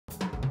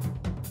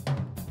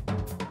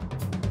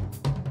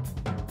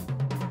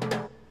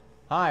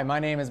Hi, my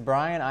name is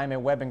Brian. I'm a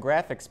web and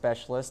graphics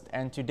specialist,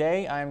 and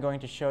today I'm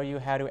going to show you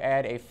how to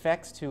add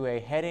effects to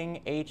a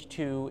heading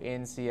H2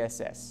 in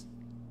CSS.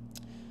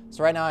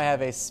 So right now I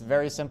have a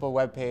very simple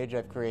web page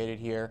I've created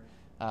here.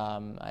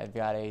 I've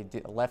got a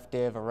left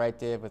div, a right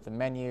div with a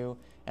menu,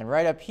 and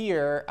right up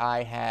here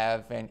I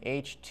have an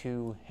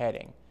H2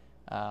 heading.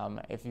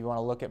 If you want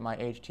to look at my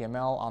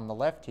HTML on the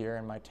left here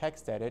in my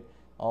text edit,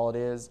 all it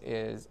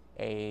is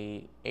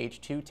a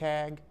H2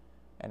 tag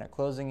and a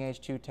closing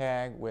H2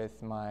 tag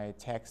with my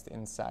text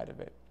inside of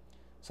it.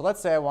 So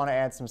let's say I want to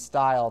add some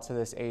style to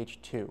this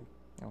H2.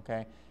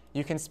 Okay?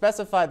 You can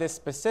specify this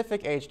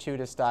specific H2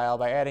 to style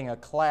by adding a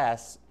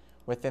class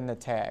within the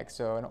tag.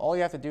 So and all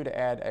you have to do to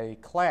add a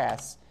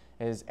class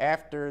is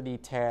after the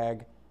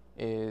tag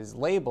is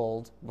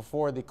labeled,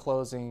 before the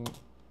closing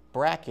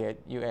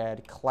bracket, you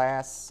add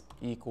class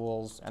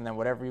equals and then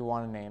whatever you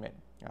want to name it.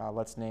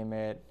 Let's name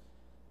it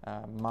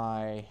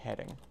my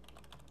heading.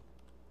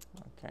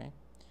 Okay.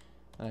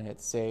 And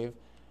hit save.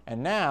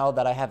 And now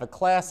that I have a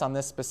class on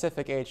this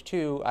specific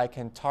H2, I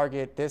can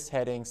target this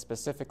heading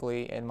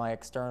specifically in my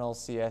external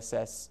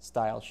CSS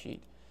style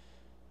sheet.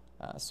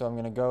 So I'm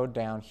going to go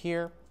down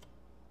here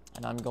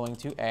and I'm going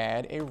to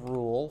add a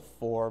rule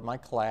for my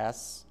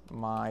class,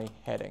 my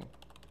heading.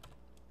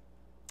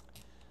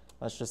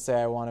 Let's just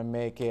say I want to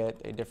make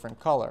it a different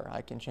color.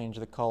 I can change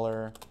the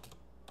color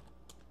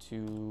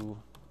to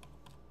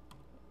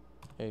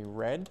a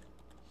red.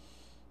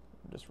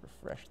 Just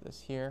refresh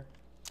this here.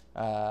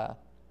 Now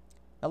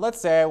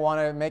let's say I want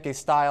to make a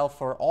style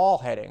for all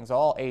headings,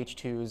 all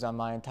H2s on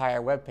my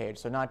entire web page,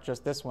 so not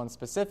just this one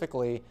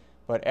specifically,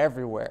 but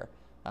everywhere.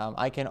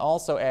 I can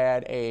also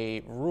add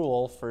a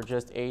rule for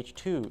just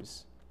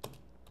H2s.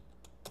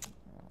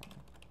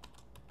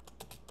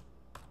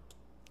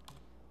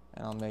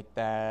 And I'll make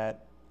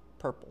that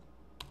purple.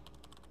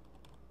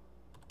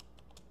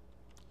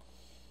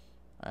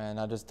 And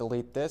I'll just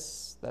delete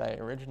this that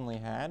I originally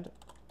had.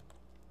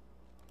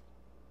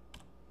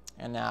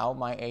 And now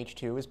my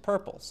H2 is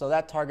purple. So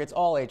that targets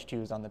all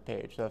H2s on the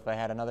page. So if I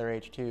had another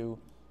H2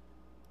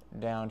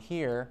 down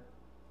here,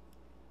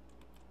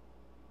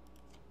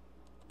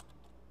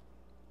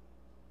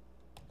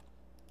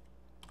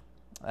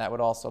 that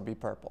would also be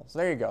purple. So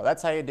there you go.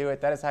 That's how you do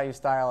it. That is how you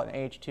style an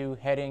H2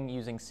 heading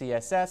using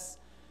CSS.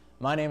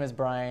 My name is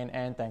Brian,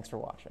 and thanks for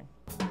watching.